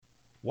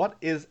What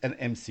is an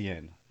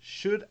MCN?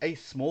 Should a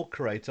small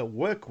creator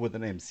work with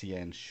an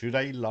MCN? Should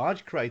a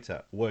large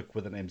creator work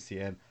with an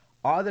MCN?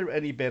 Are there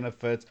any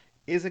benefits?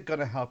 Is it going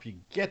to help you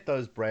get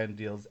those brand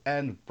deals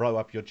and grow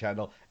up your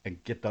channel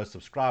and get those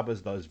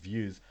subscribers, those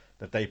views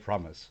that they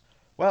promise?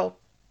 Well,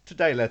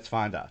 today let's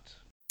find out.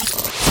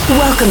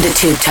 Welcome to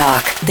Tube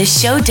Talk, the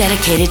show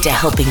dedicated to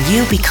helping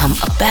you become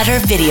a better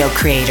video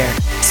creator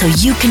so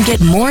you can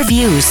get more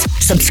views,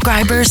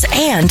 subscribers,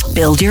 and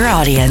build your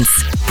audience.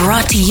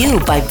 Brought to you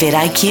by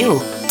vidIQ.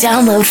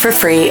 Download for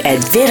free at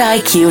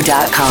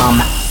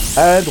vidIQ.com.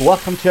 And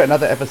welcome to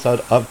another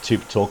episode of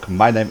Tube Talk.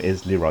 My name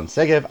is Liron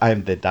Segev. I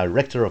am the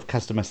Director of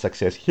Customer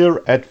Success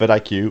here at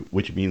vidIQ,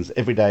 which means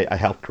every day I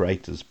help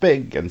creators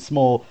big and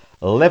small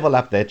level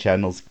up their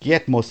channels,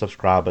 get more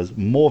subscribers,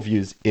 more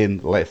views in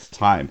less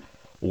time.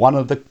 One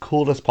of the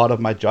coolest part of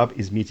my job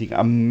is meeting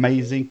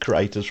amazing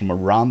creators from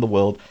around the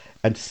world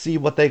and see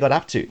what they got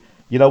up to.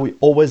 You know, we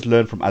always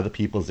learn from other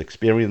people's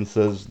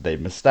experiences, their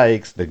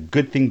mistakes, the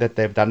good thing that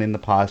they've done in the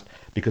past,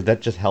 because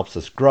that just helps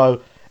us grow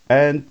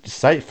and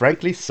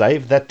frankly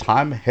save that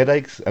time,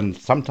 headaches, and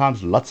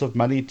sometimes lots of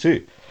money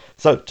too.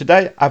 So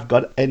today I've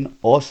got an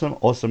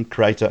awesome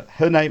creator.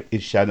 Her name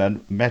is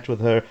Shannon. Met with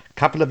her a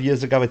couple of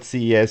years ago at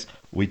CES.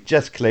 We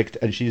just clicked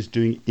and she's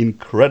doing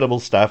incredible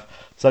stuff.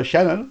 So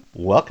Shannon,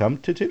 welcome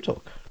to Tube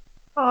Talk.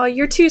 Oh,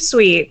 you're too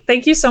sweet.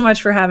 Thank you so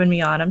much for having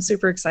me on. I'm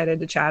super excited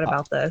to chat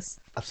about this.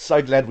 I'm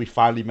so glad we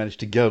finally managed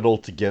to get it all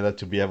together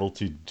to be able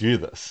to do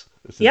this.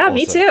 Yeah, awesome.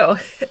 Me too.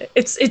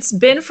 It's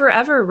been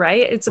forever,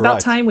 right? It's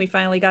about time we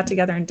finally got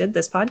together and did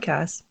this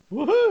podcast.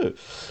 Woohoo!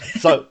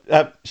 So,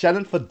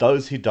 Shannon, for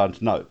those who don't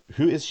know,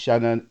 who is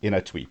Shannon in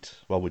a tweet?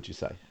 What would you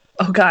say?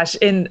 Oh gosh,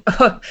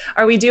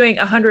 are we doing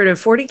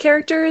 140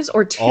 characters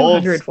or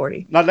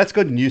 240? No, let's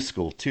go new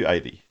school,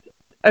 280.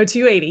 Oh,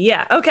 280.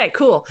 Yeah. Okay,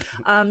 cool.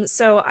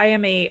 So I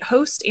am a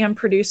host and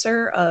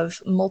producer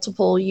of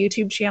multiple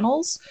YouTube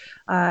channels.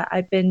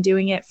 I've been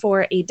doing it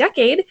for a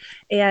decade,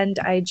 and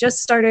I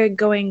just started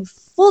going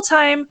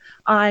full-time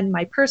on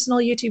my personal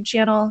YouTube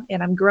channel,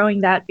 and I'm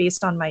growing that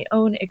based on my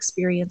own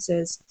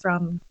experiences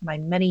from my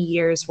many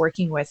years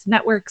working with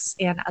networks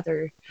and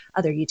other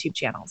YouTube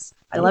channels.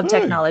 I love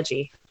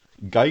technology.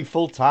 Going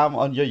full-time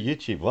on your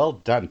YouTube. Well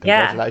done.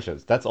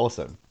 Congratulations. Yeah. That's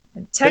awesome.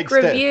 Tech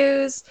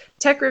reviews,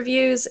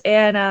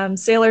 and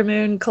Sailor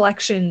Moon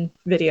collection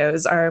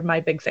videos are my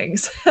big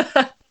things.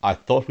 I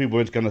thought we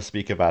weren't going to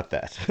speak about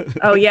that.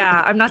 Oh,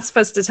 yeah. I'm not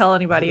supposed to tell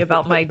anybody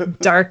about my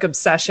dark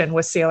obsession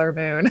with Sailor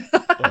Moon.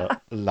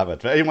 Love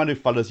it. For anyone who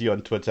follows you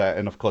on Twitter,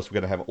 and of course, we're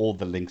going to have all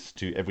the links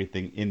to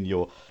everything in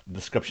your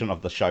description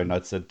of the show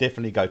notes. So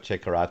definitely go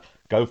check her out.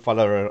 Go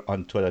follow her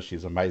on Twitter.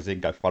 She's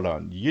amazing. Go follow her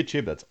on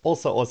YouTube. That's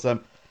also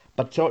awesome.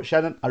 But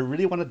Shannon, I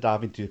really want to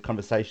dive into a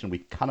conversation we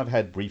kind of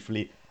had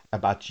briefly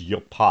about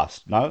your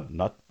past. No,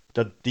 not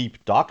the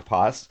deep, dark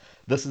past.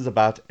 This is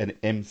about an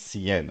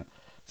MCN.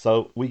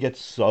 So we get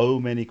so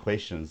many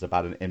questions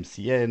about an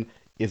MCN.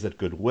 Is it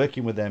good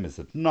working with them? Is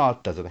it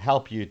not? Does it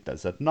help you?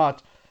 Does it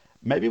not?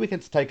 Maybe we can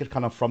take it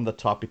kind of from the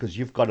top because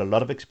you've got a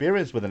lot of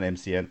experience with an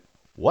MCN.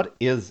 What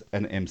is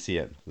an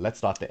MCN? Let's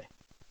start there.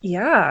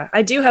 Yeah,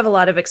 I do have a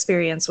lot of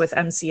experience with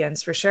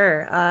MCNs for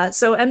sure.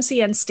 So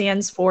MCN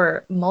stands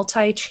for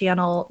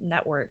multi-channel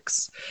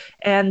networks.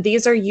 And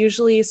these are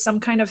usually some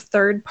kind of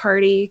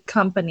third-party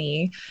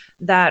company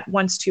that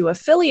wants to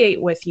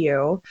affiliate with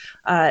you,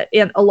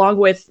 and along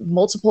with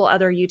multiple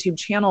other YouTube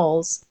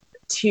channels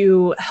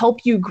to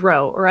help you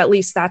grow, or at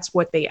least that's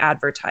what they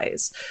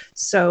advertise.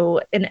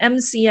 So an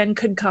MCN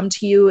could come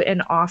to you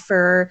and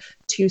offer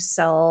to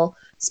sell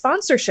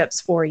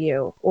sponsorships for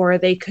you, or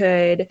they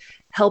could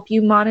help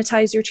you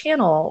monetize your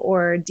channel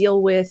or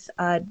deal with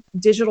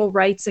digital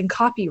rights and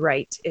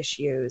copyright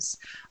issues.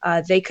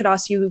 They could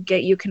also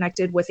get you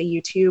connected with a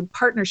YouTube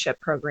partnership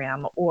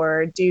program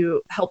or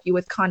help you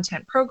with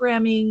content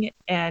programming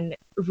and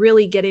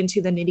really get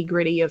into the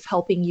nitty-gritty of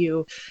helping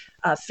you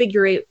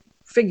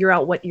figure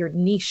out what your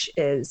niche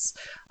is.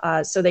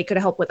 So they could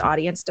help with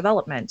audience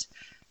development.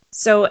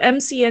 So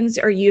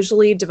MCNs are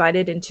usually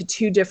divided into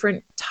two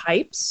different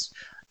types.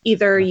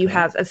 Either you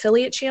have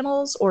affiliate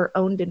channels or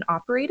owned and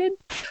operated.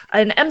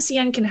 An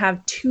MCN can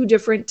have two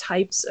different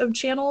types of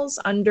channels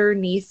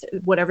underneath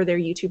whatever their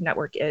YouTube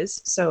network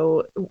is.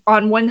 So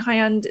on one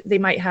hand, they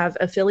might have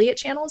affiliate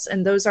channels,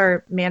 and those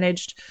are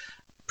managed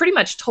pretty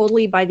much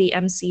totally by the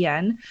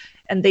MCN,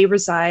 and they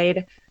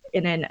reside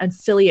in an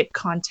affiliate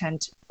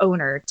content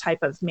owner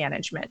type of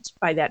management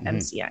by that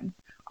MCN.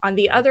 On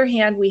the other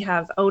hand, we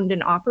have owned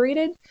and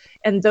operated,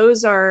 and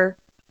those are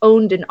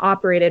owned and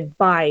operated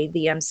by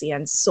the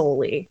MCN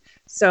solely.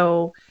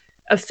 So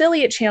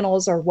affiliate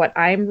channels are what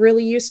I'm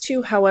really used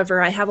to.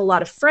 However, I have a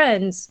lot of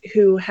friends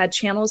who had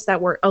channels that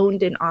were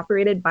owned and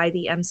operated by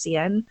the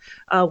MCN,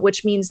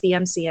 which means the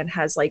MCN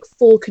has like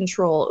full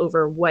control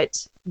over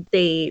what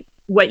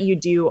you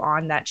do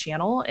on that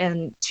channel,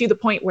 and to the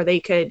point where they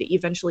could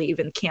eventually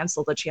even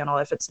cancel the channel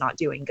if it's not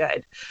doing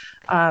good.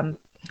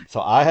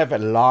 So I have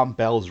alarm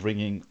bells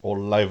ringing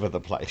all over the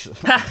place.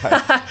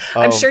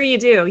 I'm sure you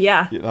do.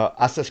 Yeah.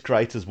 Us as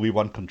creators, we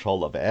want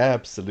control of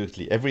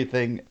absolutely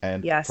everything.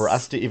 And for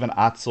us Yes. to even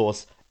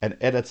outsource an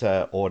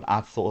editor or an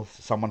outsource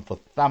someone for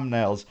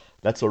thumbnails,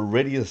 that's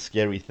already a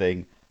scary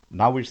thing.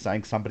 Now we're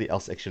saying somebody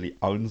else actually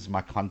owns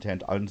my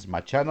content, owns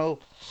my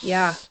channel.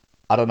 Yeah.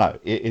 I don't know.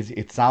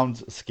 It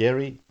sounds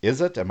scary.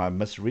 Is it? Am I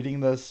misreading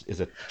this?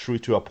 Is it true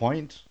to a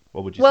point?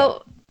 What would you say?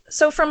 Well,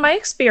 so from my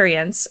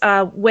experience,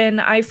 when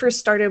I first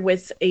started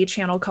with a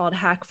channel called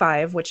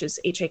Hack5, which is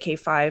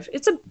HAK5,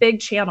 it's a big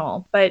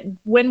channel. But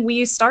when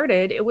we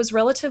started, it was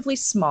relatively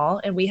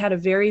small and we had a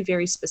very,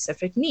 very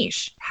specific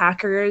niche,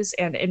 hackers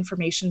and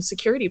information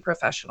security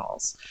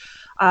professionals.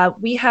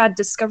 We had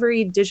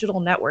Discovery Digital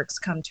Networks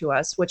come to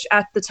us, which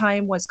at the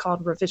time was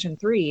called Revision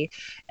 3,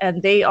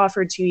 and they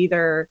offered to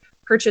either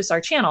purchase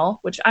our channel,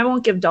 which I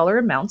won't give dollar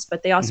amounts,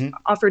 but they also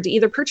offered to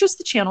either purchase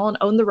the channel and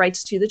own the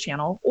rights to the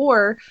channel,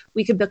 or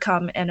we could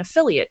become an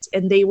affiliate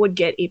and they would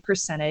get a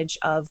percentage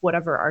of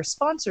whatever our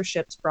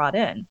sponsorships brought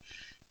in.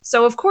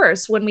 So, of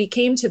course, when we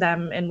came to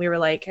them and we were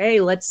like, hey,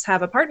 let's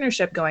have a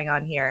partnership going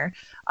on here,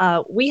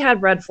 we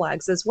had red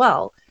flags as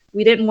well.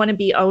 We didn't want to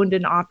be owned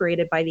and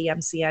operated by the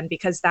MCN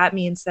because that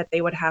means that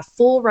they would have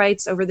full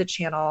rights over the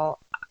channel.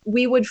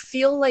 We would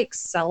feel like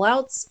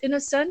sellouts in a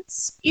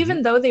sense,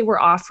 even though they were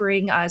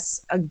offering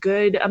us a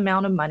good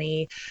amount of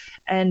money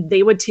and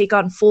they would take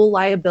on full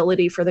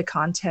liability for the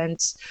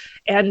content.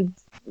 And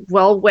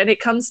well, when it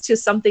comes to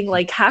something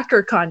like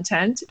hacker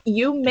content,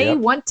 you may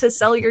want to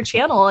sell your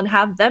channel and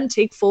have them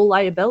take full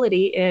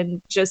liability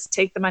and just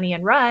take the money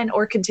and run,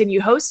 or continue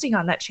hosting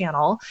on that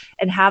channel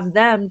and have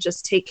them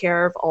just take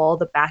care of all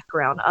the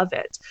background of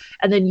it.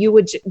 And then you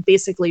would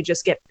basically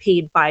just get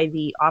paid by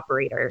the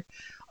operator.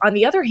 On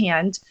the other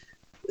hand,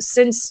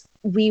 since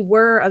we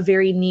were a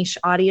very niche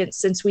audience,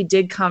 since we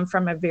did come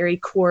from a very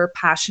core,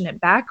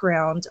 passionate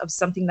background of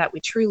something that we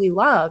truly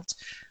loved,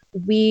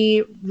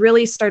 we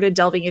really started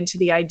delving into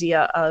the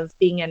idea of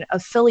being an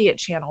affiliate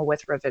channel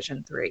with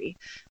Revision 3.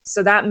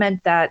 So that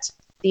meant that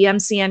the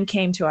MCN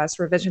came to us,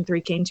 Revision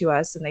 3 came to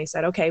us, and they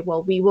said, okay,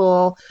 well, we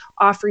will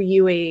offer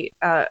you a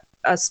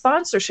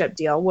sponsorship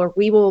deal where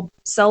we will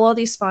sell all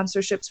these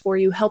sponsorships for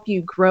you, help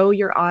you grow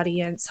your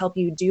audience, help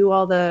you do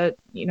all the,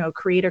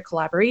 creator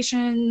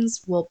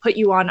collaborations. We'll put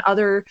you on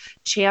other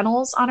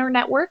channels on our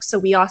network. So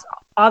we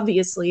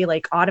obviously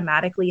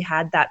automatically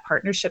had that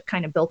partnership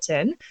kind of built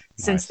in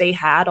since they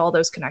had all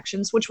those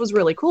connections, which was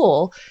really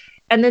cool.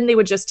 And then they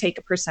would just take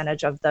a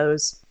percentage of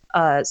those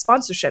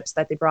sponsorships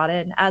that they brought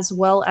in, as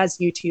well as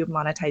YouTube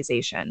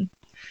monetization.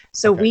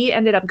 So we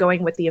ended up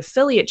going with the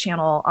affiliate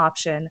channel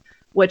option,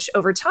 which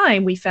over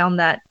time we found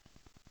that,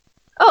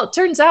 it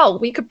turns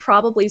out we could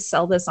probably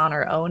sell this on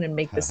our own and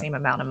make the same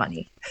amount of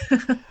money.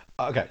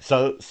 Okay,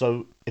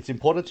 so it's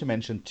important to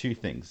mention two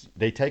things.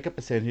 They take a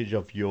percentage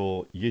of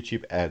your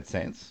YouTube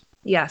AdSense.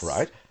 Yes.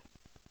 Right?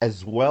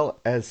 As well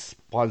as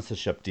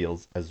sponsorship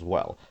deals as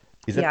well.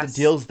 Is it the Yes.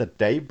 deals that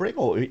they bring,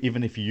 or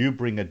even if you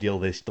bring a deal,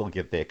 they still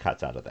get their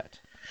cut out of that?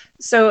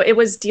 So it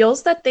was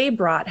deals that they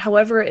brought.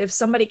 However, if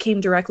somebody came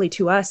directly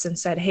to us and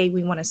said, hey,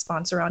 we want to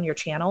sponsor on your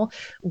channel,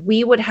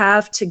 we would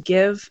have to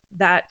give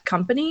that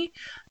company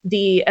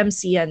the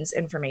MCN's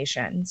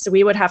information. So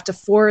we would have to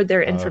forward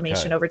their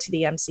information over to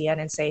the MCN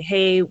and say,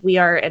 hey, we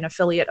are an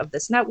affiliate of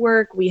this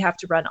network. We have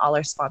to run all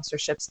our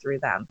sponsorships through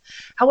them.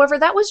 However,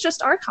 that was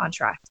just our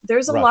contract.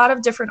 There's a lot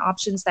of different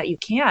options that you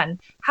can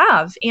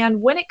have.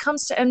 And when it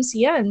comes to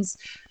MCNs,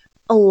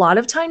 a lot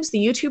of times the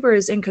YouTuber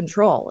is in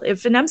control.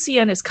 If an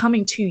MCN is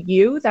coming to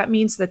you, that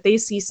means that they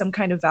see some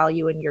kind of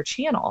value in your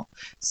channel.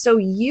 So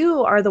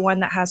you are the one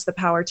that has the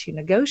power to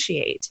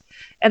negotiate.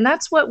 And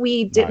that's what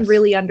we didn't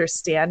really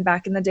understand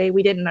back in the day.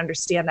 We didn't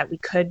understand that we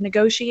could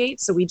negotiate.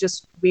 So we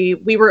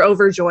were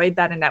overjoyed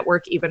that a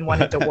network even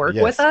wanted to work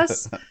with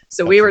us.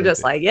 So we were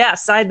just like, yeah,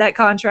 sign that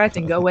contract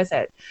and go with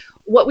it.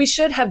 What we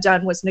should have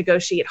done was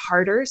negotiate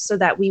harder so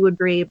that we would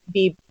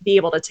be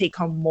able to take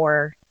home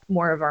more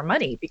of our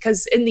money,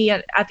 because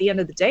at the end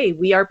of the day,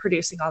 we are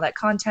producing all that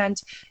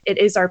content. It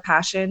is our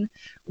passion.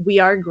 We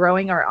are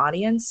growing our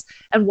audience.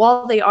 And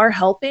while they are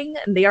helping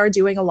and they are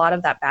doing a lot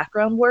of that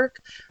background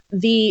work,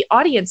 the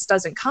audience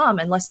doesn't come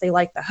unless they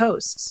like the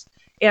hosts.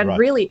 And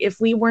really,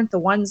 if we weren't the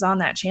ones on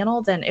that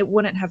channel, then it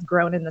wouldn't have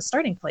grown in the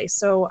starting place.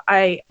 So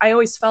I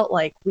always felt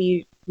like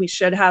we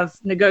should have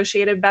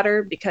negotiated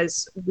better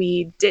because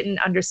we didn't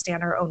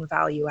understand our own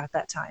value at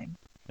that time.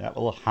 Yeah,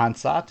 well,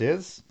 hindsight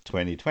is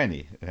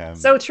 2020.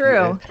 So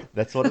true.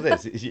 That's what it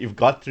is. You've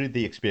got through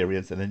the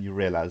experience and then you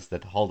realize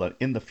that, hold on,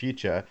 in the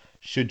future,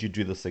 should you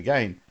do this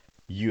again,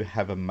 you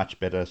have a much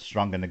better,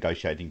 stronger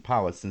negotiating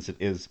power since it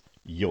is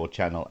your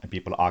channel and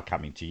people are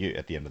coming to you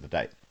at the end of the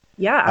day.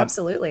 Yeah,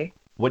 absolutely.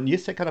 When you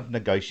say kind of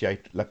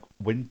negotiate,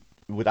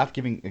 without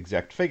giving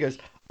exact figures,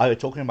 are you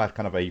talking about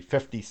kind of a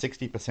 50,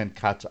 60%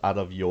 cut out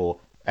of your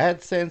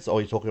AdSense, or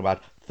are you talking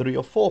about 3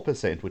 or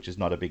 4%, which is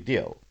not a big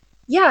deal?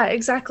 Yeah,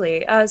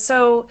 exactly.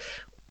 So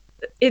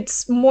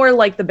it's more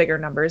like the bigger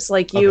numbers.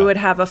 Like you would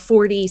have a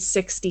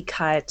 40-60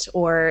 cut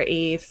or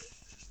a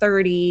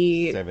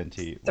 30,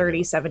 70, 30,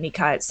 whatever. 70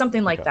 cut,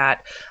 something like Okay.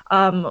 that.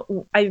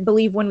 I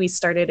believe when we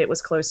started, it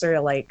was closer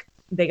to like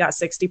they got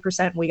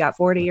 60%, we got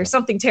 40 or Okay.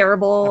 something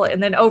terrible. Okay.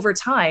 And then over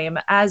time,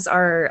 as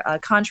our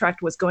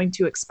contract was going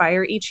to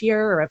expire each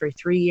year or every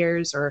 3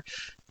 years or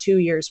 2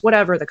 years,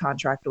 whatever the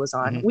contract was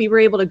on, Mhm. we were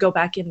able to go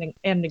back in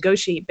and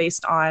negotiate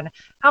based on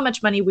how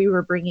much money we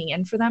were bringing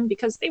in for them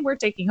because they were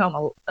taking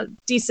home a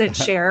decent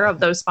share of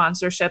those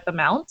sponsorship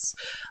amounts.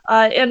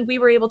 And we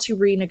were able to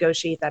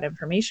renegotiate that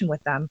information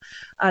with them.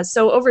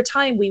 So over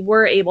time, we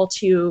were able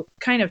to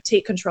kind of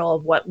take control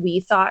of what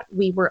we thought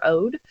we were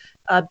owed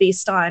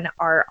based on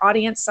our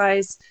audience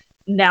size.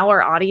 Now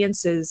our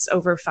audience is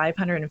over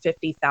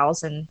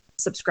 550,000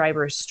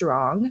 subscribers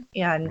strong,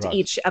 and Right.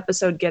 each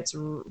episode gets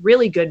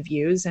really good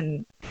views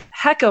and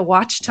hecka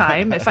watch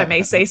time, if I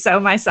may say so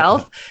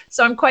myself.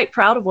 So I'm quite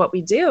proud of what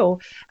we do,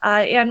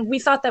 and we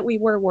thought that we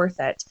were worth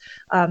it.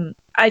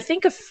 I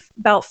think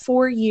about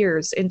 4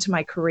 years into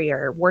my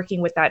career working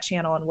with that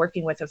channel and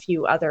working with a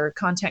few other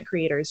content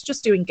creators,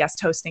 just doing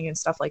guest hosting and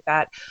stuff like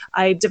that,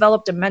 I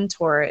developed a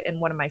mentor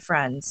in one of my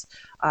friends,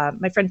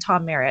 my friend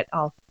Tom Merritt.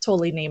 I'll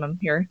totally name him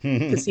here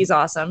because he's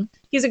awesome.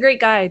 He's a great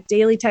guy.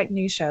 Daily Tech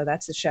News Show,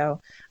 that's the show.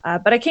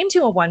 But I came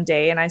to him one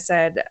day and I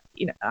said,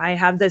 I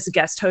have this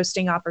guest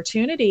hosting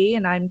opportunity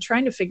and I'm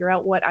trying to figure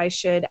out what I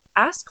should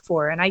ask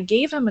for. And I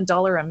gave him a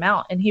dollar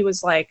amount and he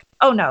was like,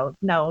 oh,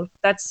 no,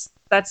 that's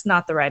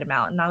not the right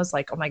amount. And I was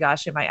like, oh my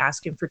gosh, am I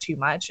asking for too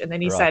much? And then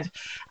he Right. said,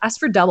 ask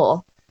for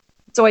double.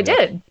 So I Yeah.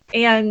 did,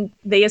 and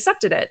they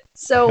accepted it.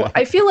 So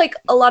I feel like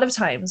a lot of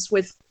times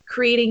with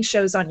creating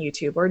shows on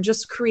YouTube or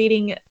just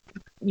creating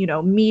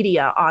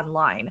media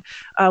online,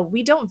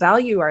 we don't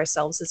value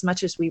ourselves as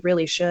much as we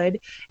really should.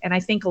 And I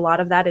think a lot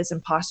of that is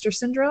imposter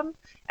syndrome.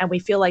 And we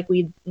feel like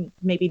we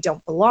maybe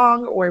don't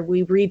belong, or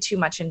we read too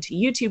much into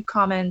YouTube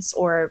comments,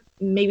 or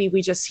maybe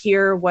we just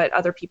hear what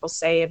other people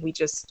say and we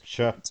just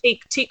Sure.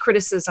 take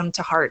criticism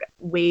to heart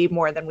way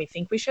more than we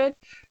think we should,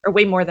 or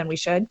way more than we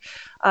should.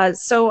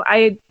 So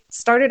I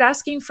started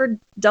asking for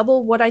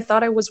double what I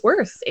thought I was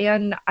worth,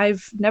 and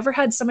I've never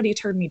had somebody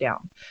turn me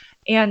down.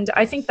 And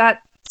I think that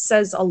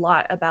says a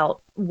lot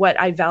about what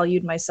I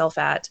valued myself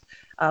at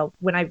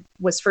when I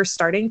was first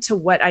starting to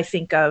what I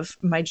think of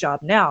my job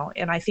now.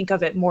 And I think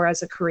of it more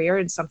as a career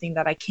and something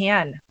that I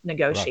can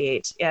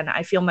negotiate. Right. And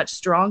I feel much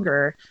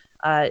stronger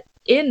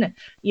in,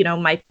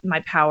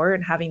 my power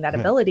and having that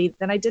ability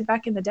than I did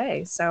back in the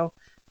day. So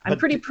I'm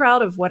pretty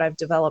proud of what I've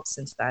developed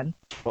since then.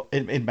 Well,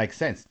 it makes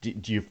sense.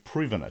 You've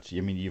proven it.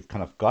 I mean, you've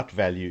kind of got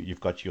value.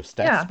 You've got your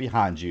stats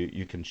behind you.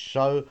 You can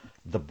show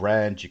the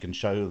brand. You can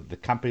show the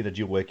company that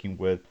you're working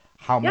with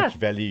how much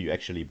value you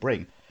actually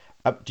bring.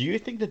 Do you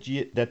think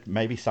that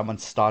maybe someone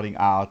starting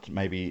out,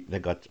 maybe they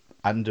got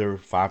under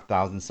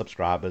 5,000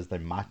 subscribers, they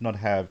might not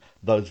have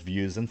those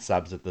views and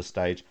subs at this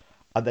stage.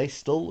 Are they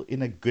still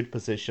in a good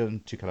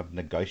position to kind of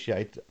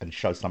negotiate and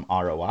show some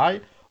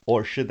ROI?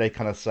 Or should they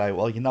kind of say,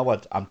 well, you know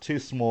what, I'm too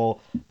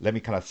small, let me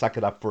kind of suck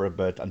it up for a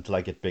bit until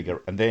I get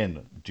bigger and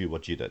then do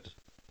what you did?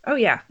 Oh,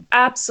 yeah,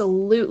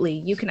 absolutely.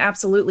 You can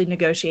absolutely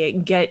negotiate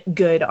and get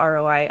good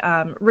ROI.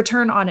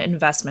 Return on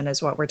investment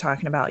is what we're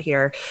talking about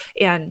here.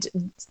 And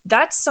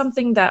that's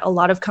something that a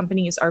lot of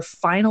companies are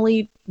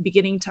finally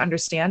beginning to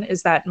understand,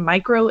 is that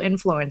micro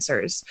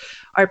influencers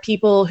are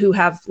people who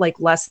have like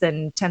less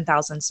than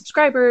 10,000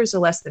 subscribers or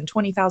less than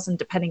 20,000,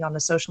 depending on the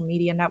social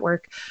media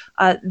network.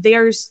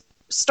 There's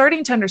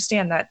starting to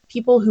understand that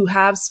people who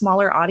have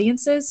smaller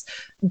audiences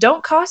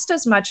don't cost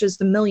as much as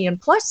the million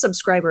plus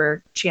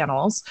subscriber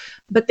channels,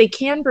 but they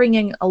can bring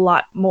in a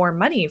lot more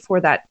money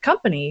for that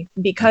company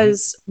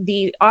because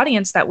the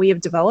audience that we have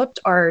developed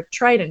are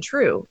tried and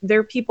true.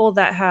 They're people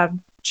that have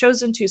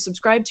chosen to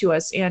subscribe to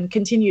us and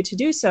continue to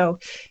do so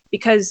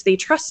because they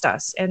trust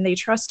us and they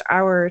trust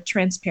our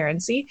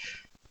transparency.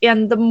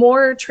 And the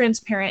more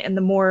transparent and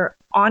the more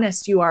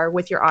honest you are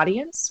with your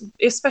audience,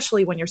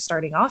 especially when you're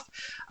starting off,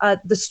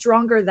 the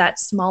stronger that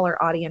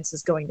smaller audience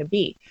is going to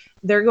be.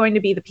 They're going to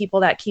be the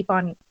people that keep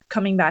on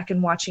coming back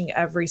and watching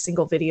every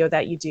single video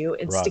that you do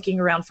and sticking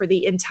around for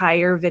the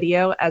entire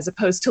video, as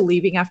opposed to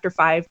leaving after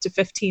 5 to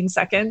 15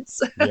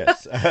 seconds.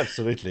 Yes,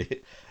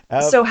 absolutely.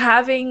 So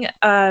having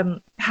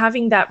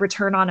that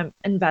return on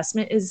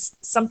investment is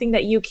something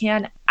that you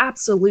can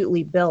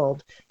absolutely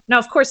build. Now,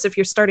 of course, if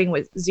you're starting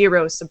with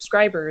 0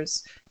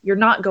 subscribers, you're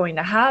not going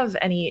to have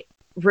any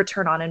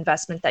return on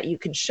investment that you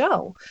can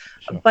show.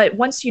 Sure. But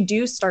once you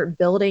do start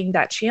building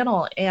that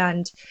channel,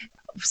 and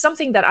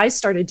something that I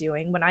started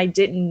doing when I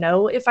didn't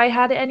know if I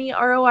had any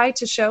ROI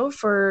to show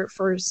for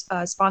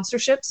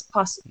sponsorships,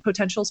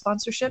 potential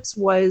sponsorships,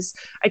 was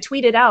I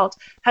tweeted out,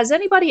 has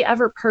anybody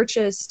ever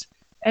purchased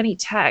any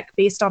tech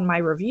based on my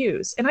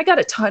reviews? And I got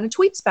a ton of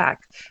tweets back.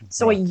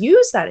 So I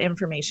used that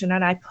information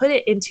and I put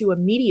it into a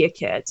media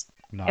kit.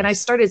 Nice. And I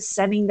started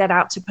sending that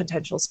out to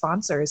potential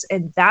sponsors.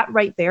 And that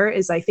right there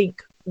is, I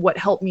think, what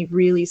helped me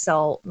really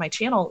sell my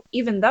channel,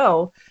 even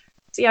though,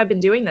 see, I've been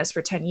doing this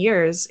for 10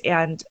 years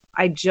and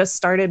I just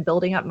started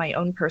building up my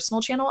own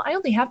personal channel. I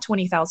only have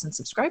 20,000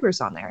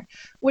 subscribers on there,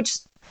 which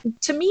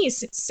to me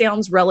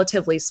sounds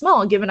relatively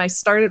small, given I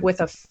started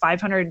with a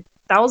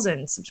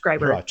 500,000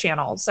 subscriber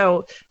channel.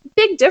 So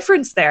big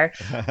difference there.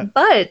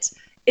 But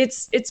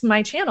it's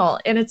my channel,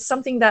 and it's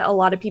something that a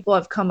lot of people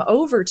have come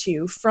over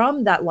to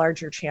from that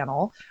larger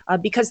channel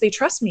because they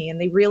trust me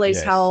and they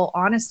realize how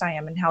honest I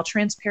am and how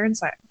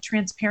transparent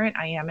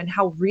I am and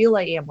how real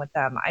I am with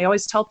them. I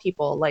always tell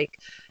people, like,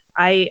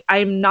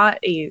 I'm not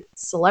a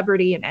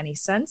celebrity in any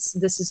sense.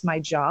 This is my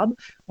job.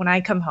 When I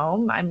come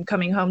home, I'm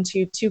coming home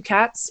to 2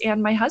 cats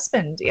and my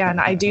husband, and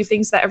I do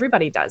things that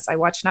everybody does. I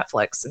watch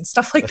Netflix and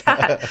stuff like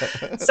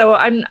that. So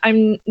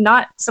I'm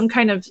not some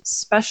kind of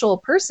special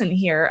person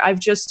here. I've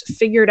just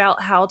figured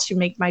out how to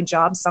make my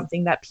job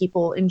something that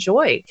people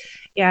enjoy.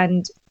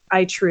 And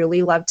I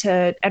truly love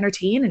to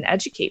entertain and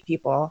educate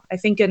people. I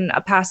think in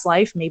a past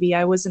life, maybe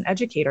I was an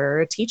educator or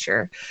a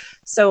teacher.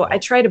 So I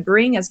try to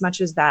bring as much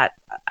as that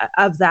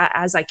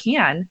as I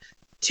can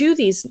to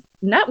these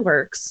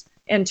networks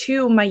and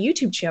to my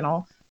YouTube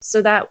channel,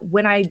 so that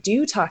when I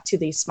do talk to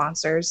these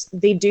sponsors,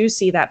 they do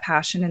see that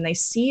passion and they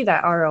see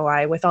that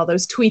ROI with all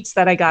those tweets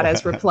that I got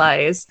as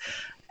replies.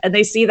 And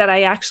they see that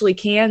I actually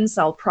can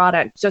sell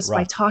product just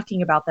by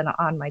talking about them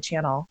on my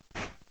channel.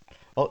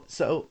 Oh,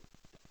 so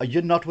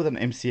you're not with an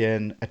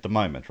MCN at the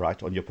moment,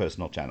 right? On your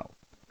personal channel?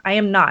 I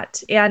am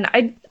not. And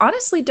I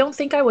honestly don't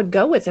think I would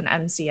go with an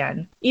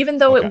MCN, even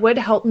though it would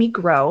help me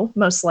grow,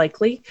 most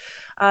likely.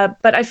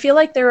 But I feel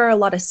like there are a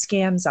lot of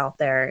scams out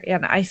there.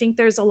 And I think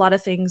there's a lot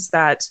of things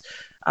that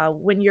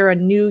when you're a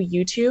new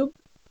YouTube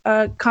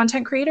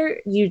content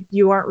creator,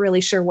 you aren't really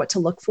sure what to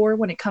look for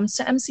when it comes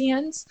to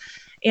MCNs.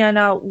 And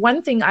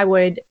one thing I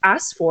would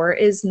ask for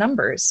is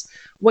numbers.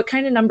 What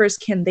kind of numbers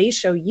can they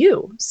show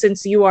you,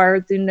 since you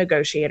are the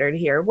negotiator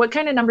here? What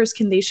kind of numbers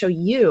can they show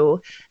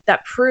you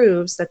that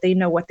proves that they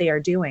know what they are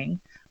doing?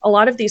 A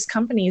lot of these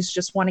companies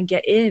just want to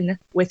get in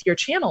with your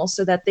channel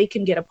so that they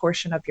can get a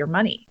portion of your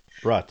money.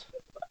 Right.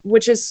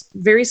 Which is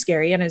very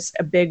scary and is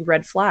a big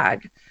red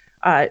flag.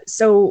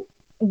 So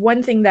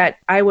one thing that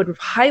I would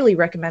highly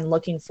recommend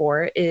looking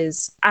for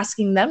is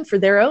asking them for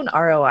their own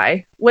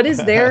ROI. What is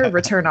their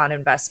return on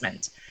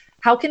investment?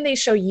 How can they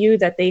show you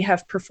that they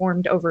have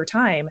performed over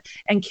time?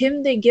 And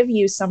can they give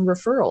you some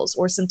referrals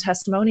or some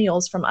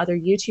testimonials from other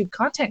YouTube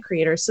content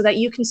creators so that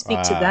you can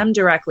speak to them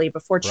directly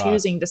before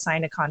choosing to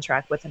sign a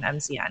contract with an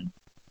MCN?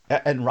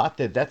 And right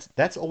there,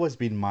 that's always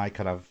been my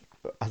kind of,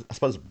 I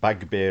suppose,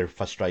 bugbear,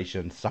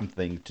 frustration,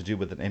 something to do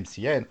with an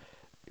MCN,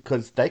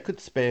 because they could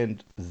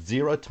spend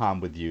 0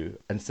 time with you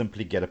and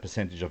simply get a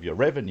percentage of your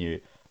revenue.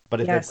 But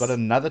if they've got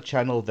another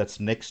channel that's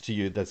next to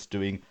you that's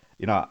doing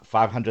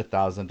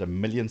 500,000,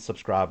 1 million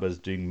subscribers,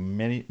 doing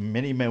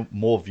many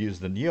more views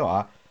than you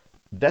are,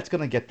 that's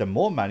going to get them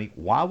more money.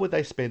 Why would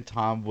they spend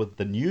time with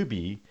the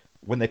newbie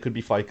when they could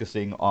be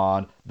focusing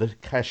on the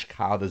cash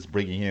cow that's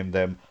bringing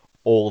them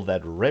all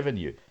that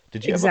revenue?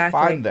 Did you ever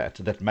find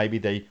that maybe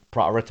they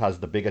prioritize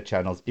the bigger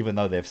channels even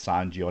though they've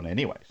signed you on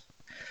anyways?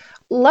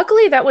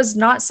 Luckily, that was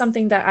not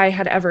something that I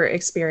had ever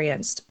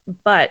experienced,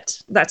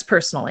 but that's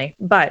personally.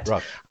 But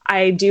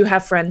I do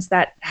have friends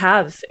that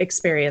have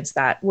experienced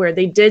that, where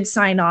they did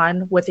sign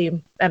on with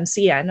a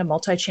MCN, a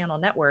multi-channel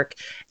network,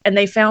 and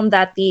they found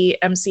that the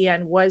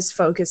MCN was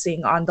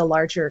focusing on the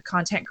larger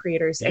content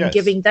creators and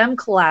giving them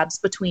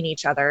collabs between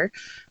each other,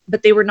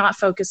 but they were not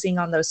focusing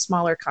on those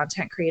smaller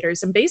content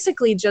creators and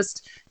basically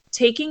just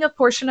taking a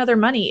portion of their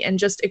money and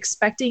just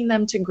expecting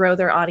them to grow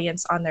their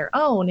audience on their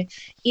own,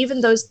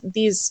 even though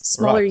these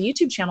smaller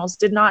YouTube channels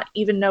did not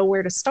even know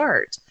where to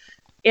start.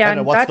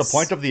 And what's the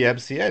point of the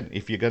MCN?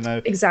 If you're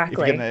gonna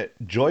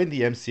join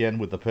the MCN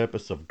with the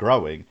purpose of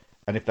growing,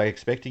 and if they're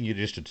expecting you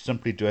just to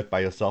simply do it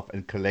by yourself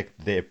and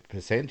collect their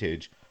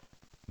percentage,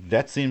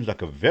 that seems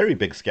like a very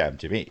big scam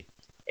to me.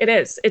 It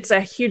is. It's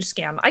a huge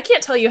scam. I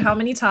can't tell you how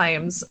many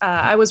times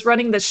I was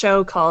running the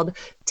show called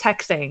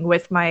Tech Thing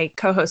with my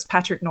co-host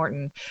Patrick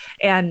Norton,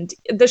 and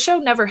the show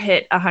never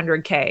hit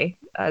 100K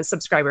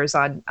subscribers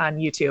on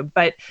YouTube,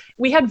 but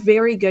we had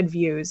very good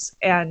views,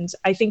 and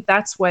I think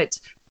that's what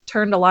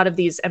turned a lot of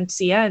these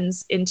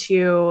MCNs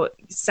into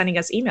sending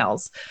us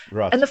emails.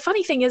 Right. And the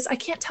funny thing is, I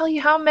can't tell you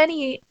how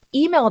many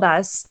emailed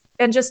us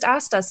and just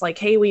asked us, like,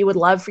 hey, we would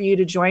love for you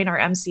to join our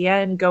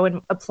MCN, go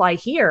and apply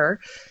here.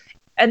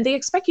 And they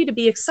expect you to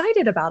be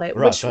excited about it,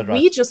 which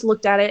we just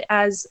looked at it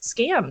as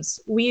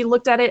scams. We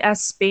looked at it as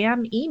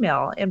spam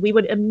email, and we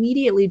would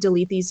immediately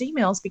delete these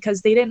emails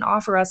because they didn't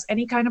offer us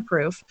any kind of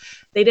proof.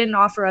 They didn't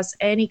offer us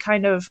any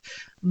kind of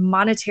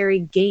monetary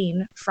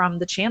gain from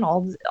the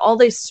channel. All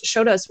they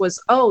showed us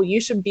was, oh, you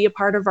should be a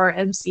part of our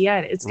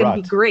MCN. It's going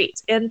to be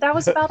great. And that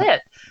was about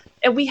it.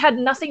 And we had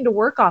nothing to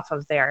work off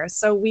of there.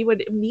 So we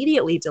would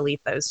immediately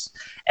delete those.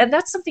 And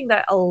that's something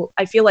that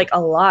I feel like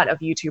a lot of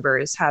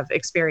YouTubers have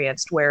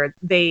experienced, where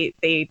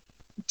they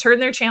turn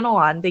their channel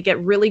on, they get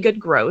really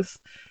good growth.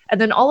 And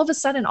then all of a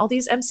sudden, all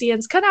these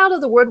MCNs come out of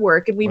the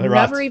woodwork and we've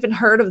never even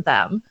heard of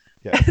them.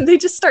 Yeah. And they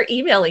just start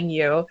emailing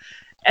you.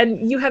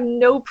 And you have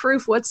no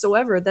proof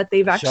whatsoever that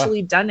they've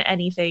actually done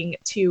anything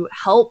to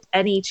help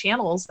any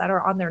channels that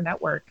are on their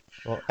network.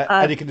 Well,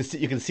 and you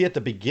can see at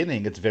the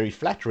beginning, it's very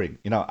flattering.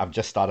 I've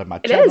just started my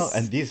It channel,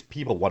 and is. these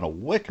people want to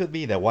work with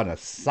me. They want to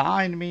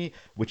sign me,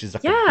 which is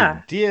like a Yeah.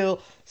 big deal.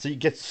 So you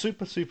get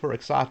super, super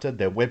excited.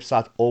 Their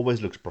website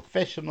always looks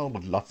professional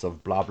with lots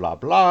of blah, blah,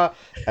 blah,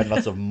 and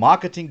lots of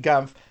marketing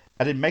gumph.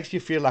 And it makes you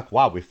feel like,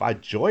 wow, if I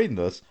join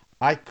this,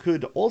 I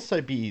could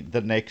also be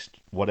the next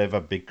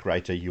whatever big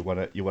creator you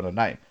wanna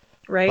name.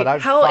 But Right. I'm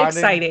How finding,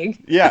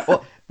 exciting. yeah,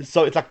 well,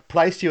 so it's like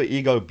plays to your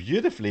ego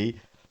beautifully,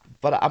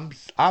 but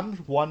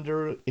I'm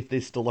wondering if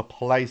there's still a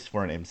place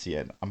for an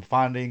MCN. I'm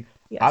finding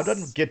I don't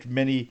Yes. get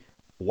many.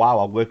 Wow,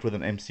 I worked with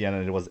an MCN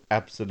and it was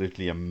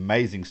absolutely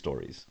amazing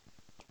stories.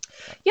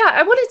 Yeah,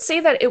 I wouldn't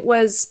say that it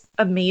was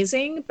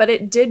amazing, but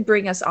it did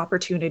bring us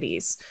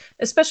opportunities,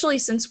 especially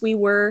since we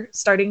were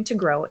starting to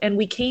grow and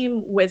we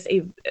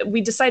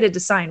decided to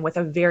sign with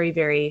a very,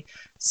 very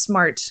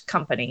smart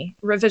company.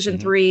 Revision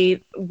Hmm.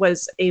 3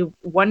 was a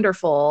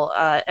wonderful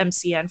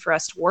MCN for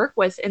us to work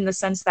with in the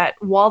sense that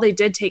while they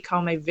did take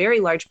home a very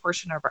large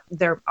portion of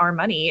our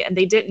money and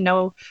they didn't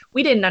know,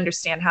 we didn't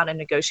understand how to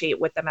negotiate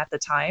with them at the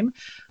time,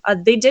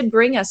 they did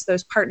bring us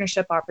those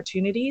partnership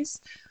opportunities.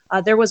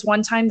 There was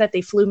one time that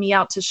they flew me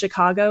out to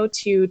Chicago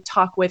to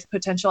talk with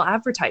potential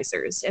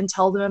advertisers and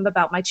tell them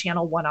about my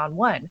channel one on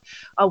one,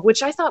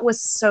 which I thought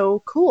was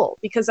so cool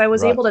because I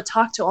was able Right. to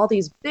talk to all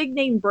these big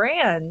name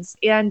brands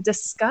and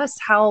discuss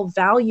how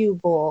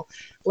valuable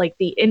like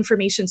the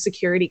information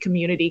security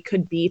community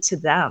could be to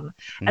them.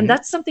 And Hmm.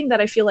 that's something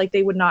that I feel like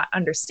they would not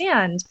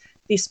understand.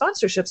 These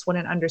sponsorships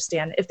wouldn't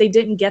understand if they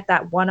didn't get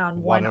that one on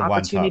One one on one time.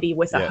 opportunity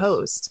with a Yes.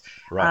 host.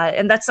 Right.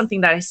 And that's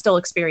something that I still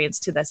experience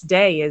to this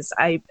day is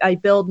I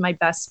build my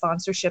best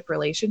sponsorship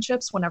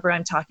relationships whenever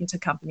I'm talking to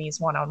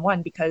companies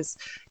one-on-one, because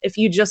if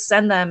you just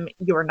send them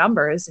your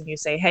numbers and you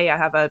say, hey, I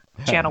have a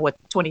channel with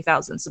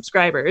 20,000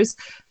 subscribers,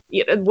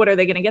 what are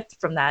they going to get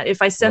from that?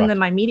 If I send them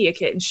Right. my media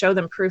kit and show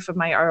them proof of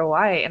my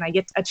ROI and I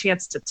get a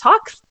chance to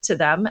talk to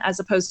them as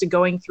opposed to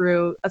going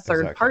through a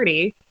third Exactly.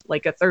 party,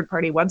 like a third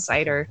party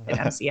website or an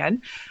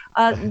MCN,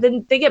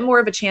 then they get more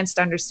of a chance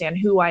to understand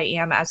who I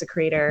am as a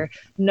creator,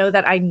 know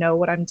that I know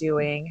what I'm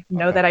doing,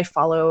 know Okay. that I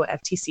follow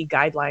FTC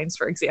guidelines,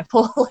 for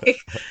example, like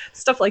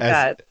stuff like as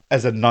that.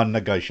 as a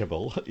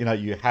non-negotiable.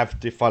 You have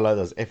to follow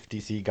those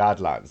FTC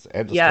guidelines.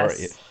 End of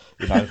story.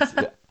 Yes.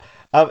 Yeah.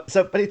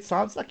 But it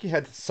sounds like you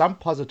had some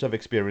positive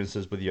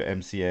experiences with your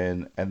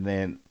MCN, and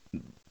then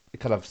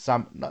kind of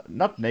some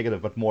not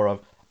negative, but more of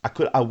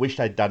I wished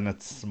I'd done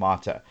it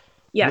smarter.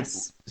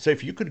 Yes. So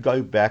if you could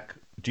go back,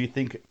 do you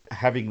think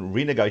having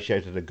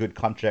renegotiated a good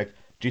contract,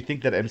 do you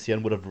think that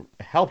MCN would have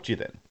helped you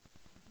then?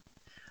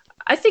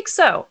 I think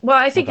so. Well,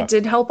 I think Okay. it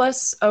did help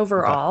us Okay.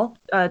 overall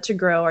to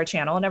grow our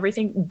channel and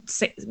everything,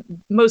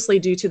 mostly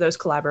due to those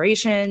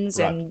collaborations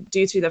Right. and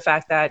due to the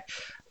fact that,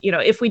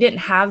 if we didn't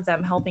have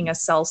them helping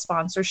us sell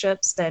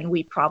sponsorships, then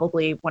we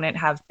probably wouldn't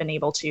have been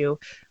able to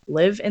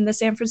live in the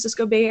San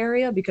Francisco Bay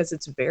Area because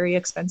it's very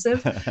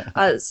expensive.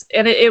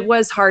 And it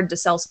was hard to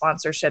sell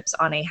sponsorships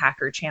on a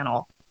hacker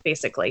channel,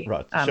 basically,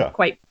 Right. Sure.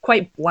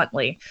 quite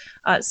bluntly.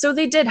 So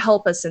they did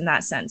help us in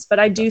that sense, but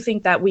I Okay. do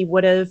think that we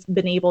would have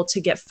been able to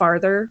get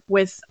farther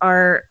with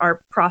our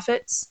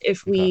profits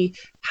if Okay. we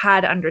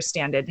had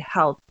understanded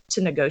how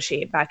to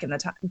negotiate back in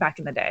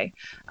the day,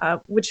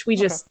 which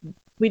Okay.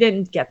 we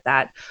didn't get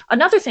that.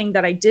 Another thing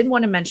that I did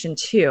want to mention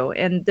too,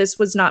 and this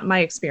was not my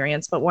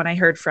experience, but one I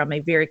heard from a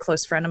very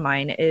close friend of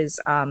mine is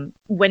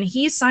when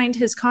he signed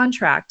his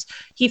contract,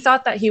 he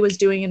thought that he was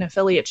doing an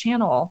affiliate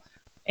channel.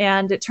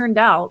 And it turned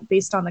out,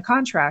 based on the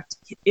contract,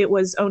 it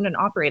was owned and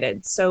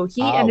operated. So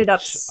he ended up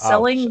Ouch. Ouch.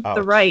 selling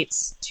the Ouch.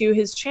 rights to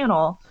his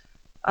channel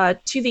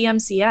to the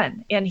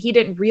MCN, and he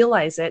didn't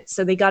realize it.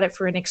 So they got it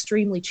for an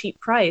extremely cheap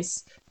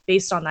price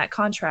based on that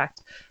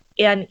contract.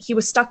 And he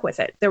was stuck with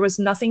it. There was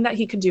nothing that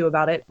he could do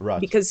about it Right.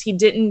 because he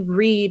didn't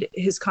read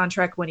his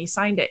contract when he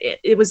signed it.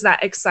 It was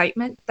that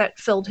excitement that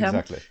filled him.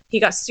 Exactly. He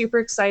got super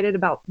excited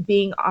about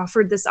being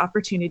offered this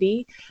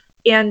opportunity.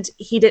 And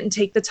he didn't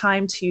take the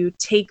time to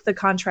take the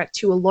contract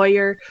to a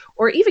lawyer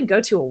or even go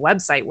to a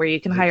website where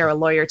you can hire a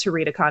lawyer to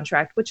read a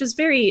contract, which is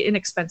very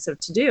inexpensive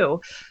to do,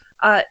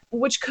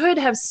 which could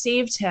have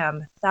saved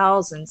him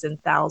thousands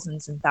and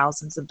thousands and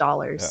thousands of Yeah.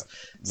 dollars.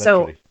 So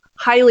Literally.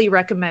 highly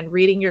recommend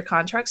reading your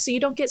contract so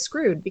you don't get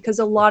screwed, because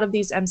a lot of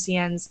these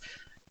MCNs,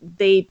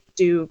 they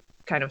do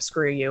kind of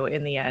screw you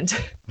in the end.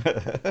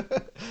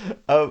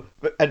 And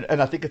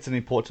I think it's an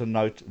important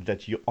note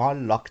that you are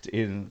locked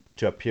in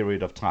to a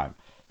period of time.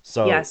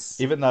 So Yes.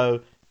 even though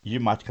you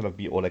might kind of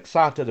be all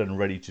excited and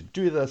ready to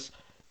do this,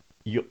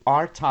 you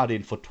are tied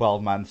in for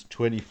 12 months,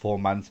 24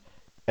 months.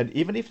 And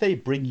even if they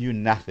bring you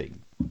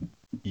nothing,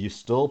 you're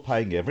still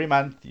paying every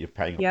month. You're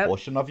paying a Yep.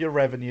 portion of your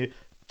revenue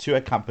to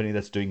a company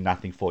that's doing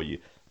nothing for you.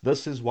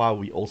 This is why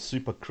we all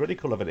super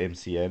critical of an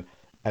MCN.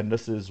 And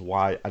this is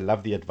why I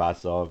love the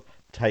advice of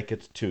take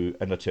it to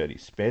an attorney.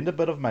 Spend a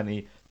bit of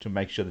money to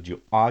make sure that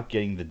you are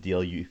getting the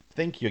deal you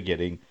think you're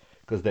getting,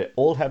 because they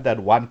all have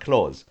that one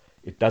clause.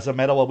 It doesn't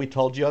matter what we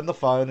told you on the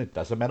phone. It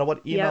doesn't matter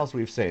what emails Yep.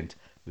 we've sent.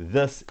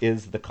 This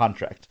is the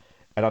contract.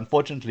 And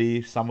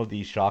unfortunately, some of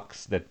these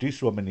sharks that do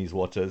swim in these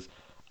waters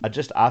are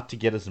just out to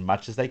get as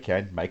much as they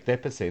can, make their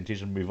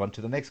percentage, and move on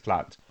to the next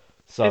client.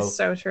 So It's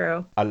so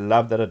true. I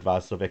love that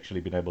advice of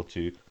actually being able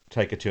to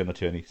take it to an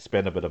attorney,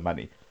 spend a bit of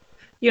money.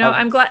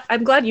 I'm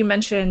glad you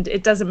mentioned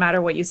it doesn't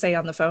matter what you say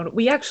on the phone.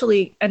 We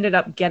actually ended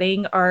up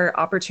getting our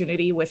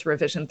opportunity with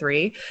Revision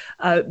 3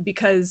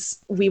 because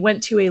we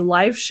went to a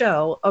live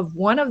show of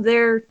one of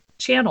their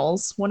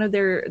channels, one of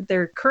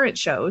their current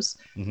shows.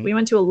 Mm-hmm. We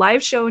went to a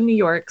live show in New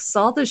York,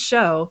 saw the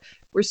show.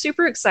 We're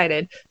super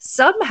excited.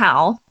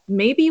 Somehow,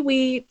 maybe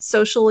we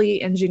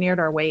socially engineered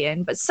our way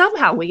in, but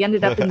somehow we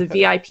ended up in the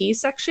VIP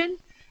section,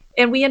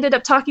 and we ended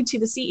up talking to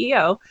the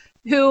CEO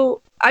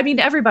who, I mean,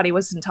 everybody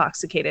was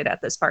intoxicated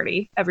at this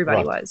party.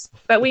 Everybody was.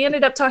 But we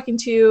ended up talking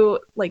to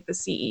like the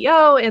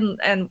CEO,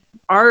 and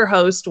our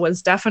host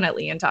was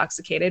definitely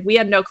intoxicated. We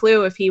had no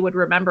clue if he would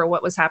remember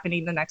what was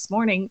happening the next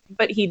morning,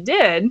 but he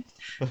did.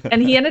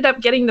 And he ended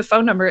up getting the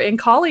phone number and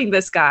calling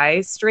this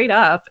guy straight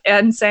up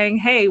and saying,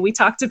 "Hey, we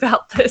talked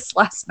about this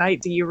last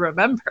night. Do you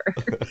remember?"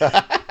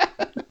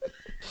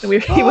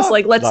 He was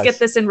like, let's get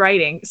this in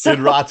writing. So,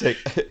 in writing.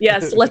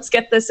 Yes, let's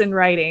get this in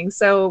writing.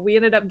 So we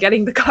ended up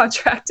getting the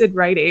contract in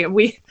writing.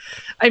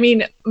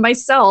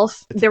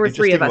 Myself, there were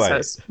three of us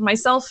hosts,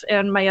 myself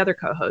and my other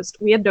co-host.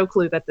 We had no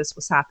clue that this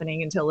was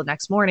happening until the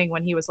next morning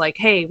when he was like,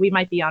 "Hey, we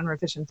might be on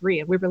Revision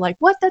 3. And we were like,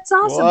 "What? That's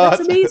awesome. What?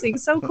 That's amazing.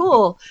 So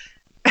cool."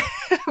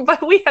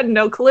 But we had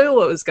no clue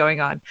what was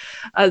going on.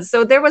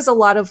 So there was a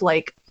lot of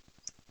like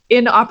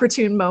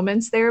inopportune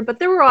moments there, but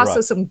there were also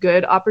some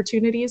good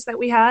opportunities that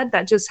we had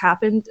that just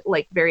happened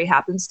like very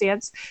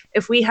happenstance.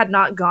 If we had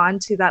not gone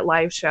to that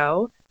live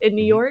show in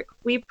New York,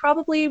 we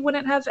probably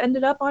wouldn't have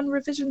ended up on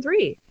Revision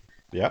 3.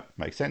 Yeah,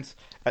 makes sense.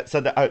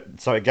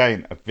 So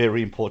again, a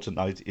very important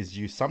note is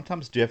you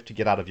sometimes do have to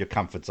get out of your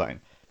comfort zone.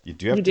 You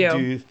do have to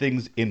do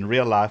things in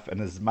real life,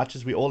 and as much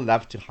as we all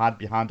love to hide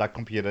behind our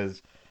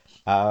computers,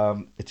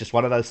 it's just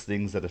one of those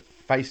things that are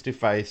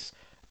face-to-face,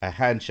 a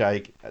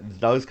handshake,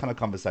 those kind of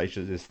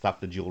conversations is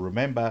stuff that you'll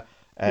remember,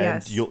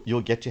 and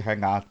you'll get to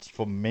hang out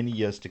for many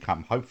years to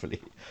come,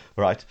 hopefully,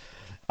 right?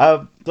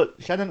 So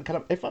Shannon, kind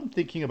of, if I'm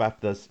thinking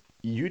about this,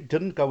 you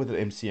didn't go with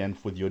an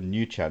MCN with your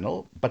new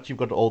channel, but you've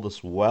got all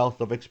this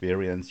wealth of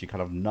experience. You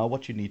kind of know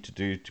what you need to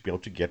do to be able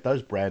to get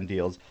those brand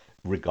deals,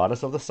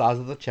 regardless of the size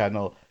of the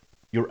channel.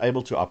 You're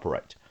able to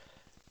operate.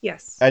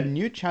 Yes. A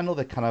new channel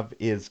that kind of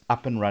is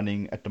up and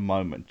running at the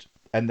moment,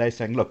 and they're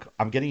saying, look,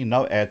 I'm getting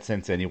no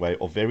AdSense anyway,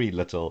 or very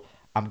little.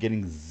 I'm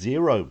getting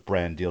 0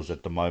 brand deals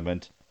at the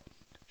moment.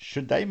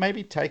 Should they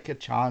maybe take a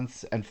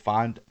chance and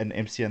find an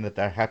MCN that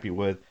they're happy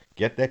with,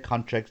 get their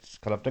contracts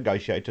kind of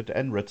negotiated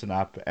and written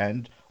up,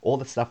 and all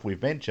the stuff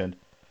we've mentioned,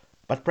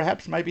 but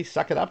perhaps maybe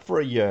suck it up for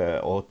a year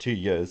or 2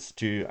 years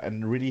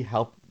and really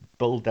help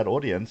build that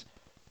audience,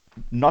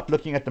 not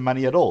looking at the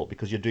money at all,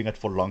 because you're doing it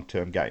for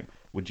long-term game?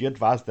 Would you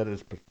advise that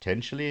as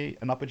potentially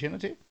an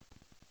opportunity?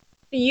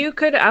 You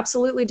could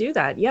absolutely do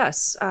that.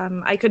 Yes.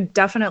 I could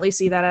definitely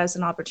see that as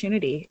an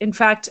opportunity. In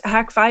fact,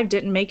 Hack5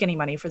 didn't make any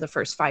money for the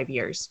first 5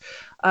 years.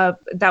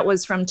 That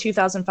was from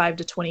 2005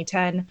 to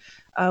 2010.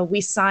 We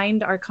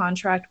signed our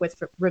contract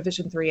with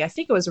Revision 3. I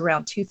think it was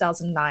around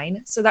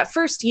 2009. So that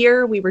first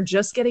year, we were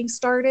just getting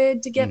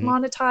started to get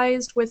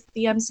monetized with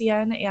the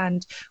MCN,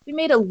 and we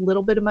made a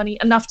little bit of money,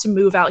 enough to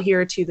move out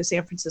here to the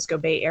San Francisco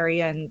Bay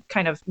Area and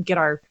kind of get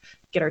our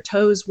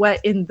toes wet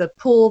in the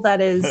pool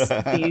that is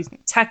the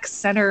tech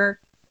center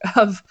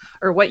of,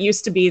 or what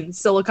used to be the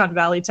Silicon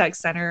Valley Tech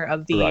Center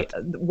of the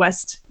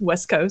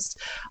West Coast.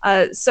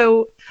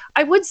 So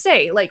I would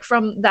say, like,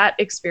 from that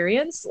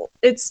experience,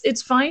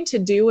 it's fine to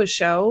do a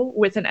show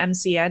with an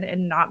MCN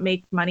and not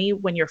make money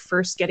when you're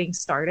first getting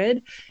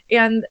started.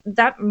 And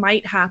that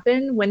might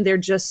happen when they're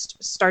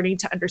just starting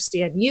to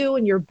understand you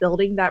and you're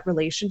building that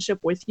relationship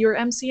with your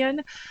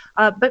MCN.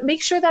 But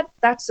make sure that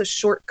that's a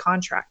short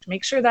contract.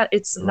 Make sure that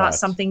it's not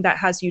something that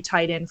has you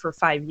tied in for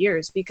 5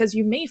 years, because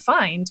you may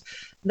find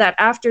that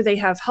after they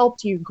have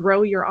helped you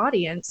grow your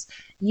audience,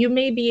 you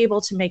may be able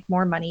to make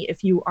more money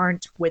if you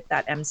aren't with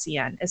that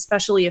MCN,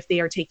 especially if they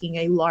are taking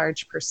a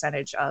large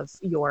percentage of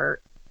your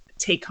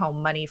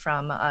take-home money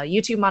from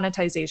YouTube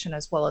monetization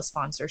as well as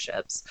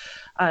sponsorships.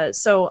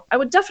 So I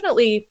would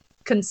definitely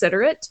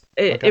consider it.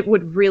 It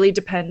would really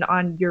depend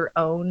on your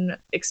own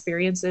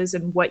experiences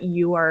and what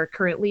you are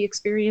currently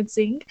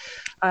experiencing.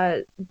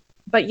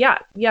 But yeah,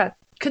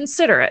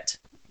 consider it.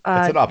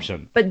 It's an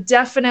option. But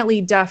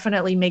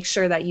definitely make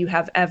sure that you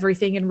have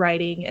everything in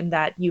writing and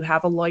that you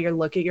have a lawyer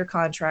look at your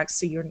contracts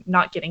so you're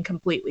not getting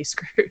completely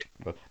screwed.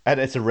 And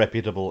it's a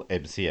reputable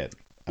MCN.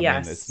 I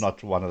Yes. mean, it's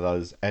not one of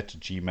those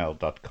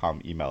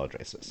 @gmail.com email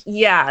addresses.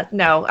 Yeah,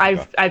 no,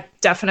 I've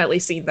definitely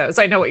seen those.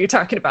 I know what you're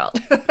talking about.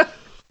 All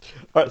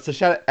right, so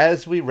Shannon,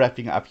 as we're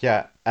wrapping up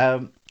here,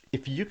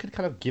 if you could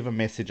kind of give a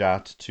message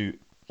out to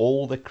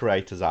all the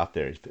creators out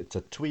there, if it's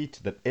a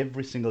tweet that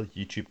every single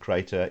YouTube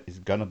creator is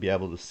going to be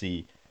able to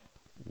see,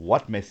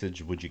 what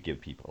message would you give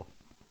people?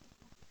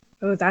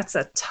 Oh, that's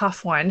a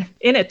tough one.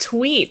 In a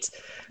tweet.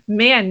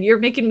 Man, you're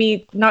making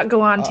me not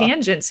go on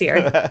tangents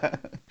here.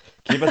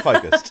 Keep it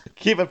focused.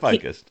 Keep it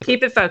focused.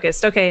 Keep it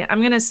focused. Okay, I'm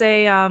going to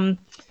say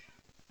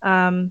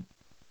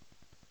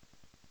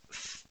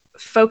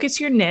focus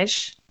your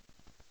niche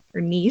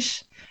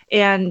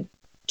and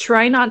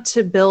try not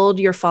to build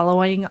your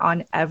following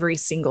on every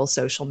single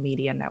social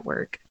media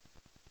network.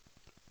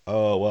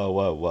 Oh,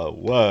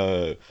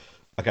 whoa.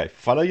 Okay,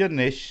 follow your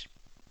niche,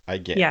 I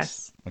guess.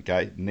 Yes.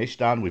 Okay, niche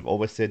down. We've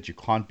always said you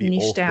can't be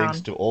Niche all down.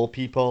 things to all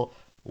people.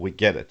 We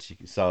get it.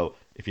 So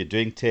if you're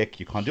doing tech,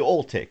 you can't do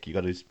all tech. You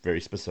got to be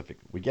very specific.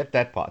 We get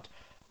that part.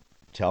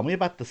 Tell me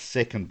about the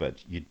second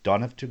bit. You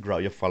don't have to grow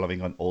your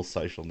following on all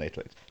social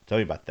networks. Tell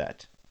me about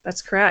that.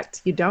 That's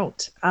correct. You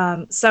don't.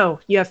 So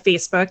you have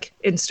Facebook,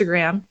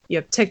 Instagram, you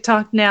have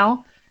TikTok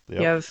now, Yep.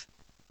 you have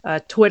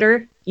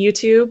Twitter,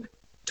 YouTube,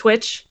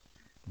 Twitch.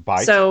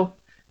 Byte. So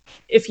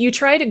if you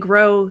try to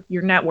grow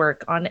your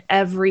network on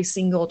every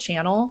single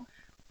channel,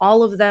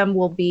 all of them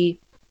will be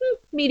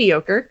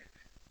mediocre.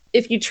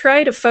 If you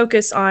try to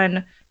focus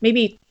on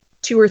maybe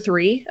 2 or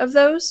 3 of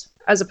those,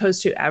 as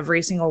opposed to every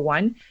single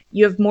one,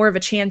 you have more of a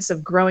chance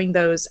of growing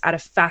those at a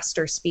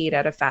faster speed,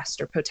 at a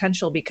faster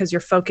potential, because you're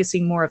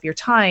focusing more of your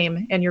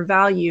time and your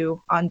value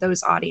on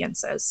those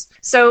audiences.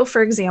 So,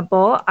 for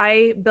example,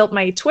 I built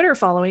my Twitter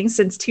following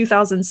since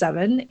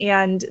 2007,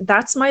 and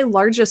that's my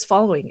largest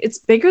following. It's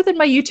bigger than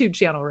my YouTube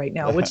channel right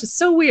now, which is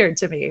so weird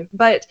to me.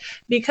 But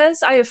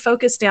because I have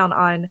focused down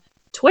on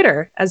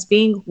Twitter as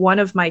being one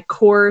of my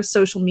core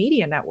social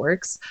media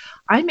networks,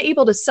 I'm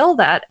able to sell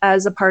that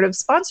as a part of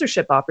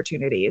sponsorship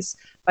opportunities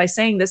by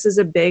saying this is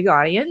a big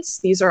audience.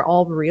 These are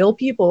all real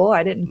people.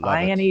 I didn't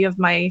buy any of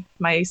my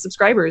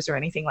subscribers or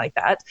anything like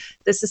that.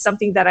 This is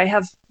something that I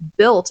have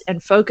built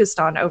and focused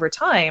on over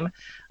time.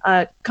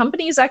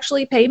 Companies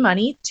actually pay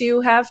money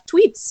to have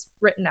tweets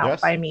written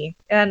out by me.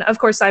 And of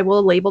course, I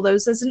will label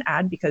those as an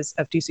ad because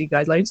FTC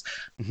guidelines,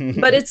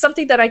 but it's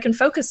something that I can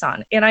focus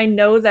on. And I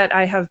know that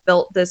I have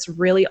built this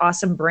really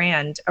awesome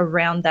brand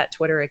around that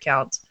Twitter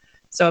account.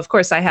 So of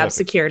course I have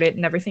secured it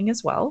and everything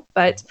as well,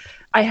 but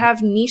I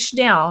have niched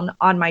down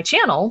on my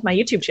channel, my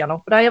YouTube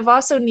channel, but I have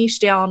also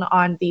niched down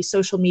on the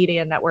social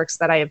media networks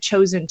that I have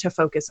chosen to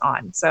focus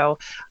on. So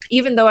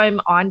even though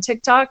I'm on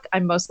TikTok,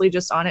 I'm mostly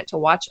just on it to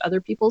watch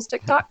other people's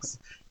TikToks.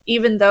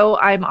 Even though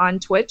I'm on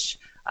Twitch,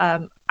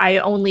 I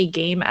only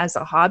game as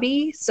a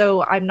hobby.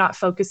 So I'm not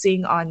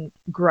focusing on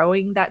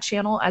growing that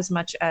channel as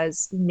much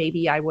as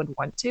maybe I would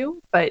want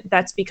to, but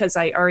that's because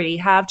I already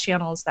have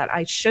channels that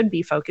I should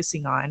be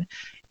focusing on.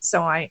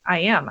 So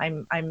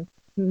I'm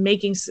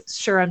making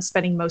sure I'm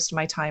spending most of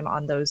my time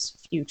on those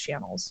few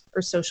channels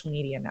or social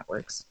media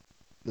networks.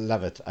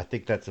 Love it. I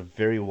think that's a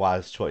very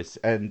wise choice.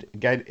 And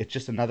again, it's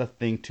just another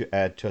thing to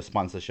add to a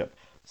sponsorship.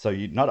 So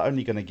you're not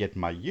only going to get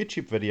my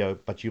YouTube video,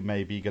 but you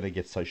may be going to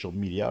get social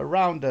media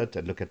around it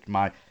and look at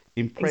my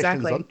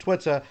impressions on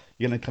Twitter.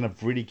 You're going to kind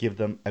of really give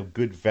them a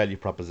good value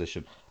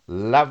proposition.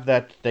 Love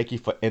that. Thank you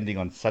for ending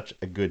on such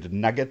a good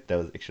nugget. That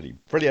was actually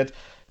brilliant.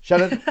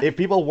 Shannon, if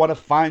people want to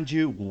find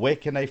you, where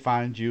can they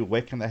find you?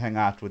 Where can they hang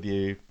out with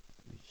you?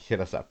 Hit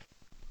us up.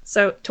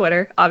 So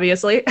Twitter,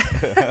 obviously,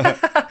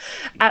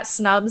 at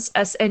Snubs,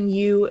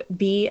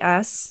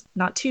 SNUBS,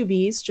 not 2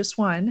 B's, just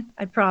one,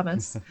 I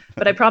promise.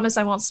 But I promise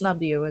I won't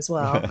snub you as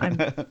well. I'm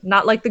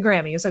not like the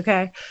Grammys,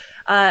 okay?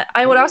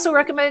 I would also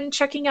recommend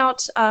checking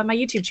out my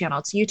YouTube channel.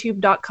 It's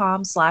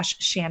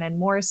youtube.com/Shannon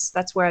Morse.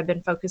 That's where I've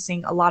been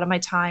focusing a lot of my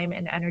time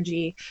and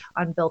energy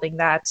on building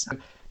that.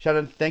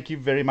 Shannon, thank you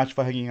very much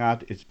for hanging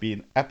out. It's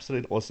been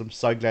absolutely awesome.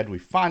 So glad we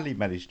finally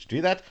managed to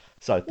do that.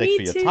 So thanks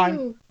for your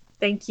time.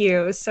 Thank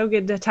you. It was so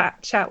good to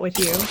chat with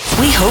you.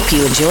 We hope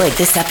you enjoyed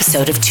this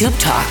episode of Tube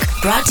Talk,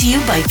 brought to you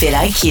by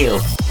vidIQ.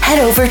 Head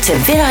over to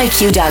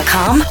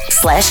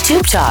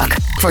vidIQ.com/Tube Talk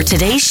for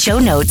today's show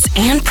notes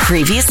and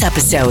previous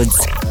episodes.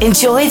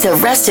 Enjoy the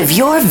rest of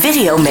your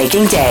video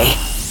making day.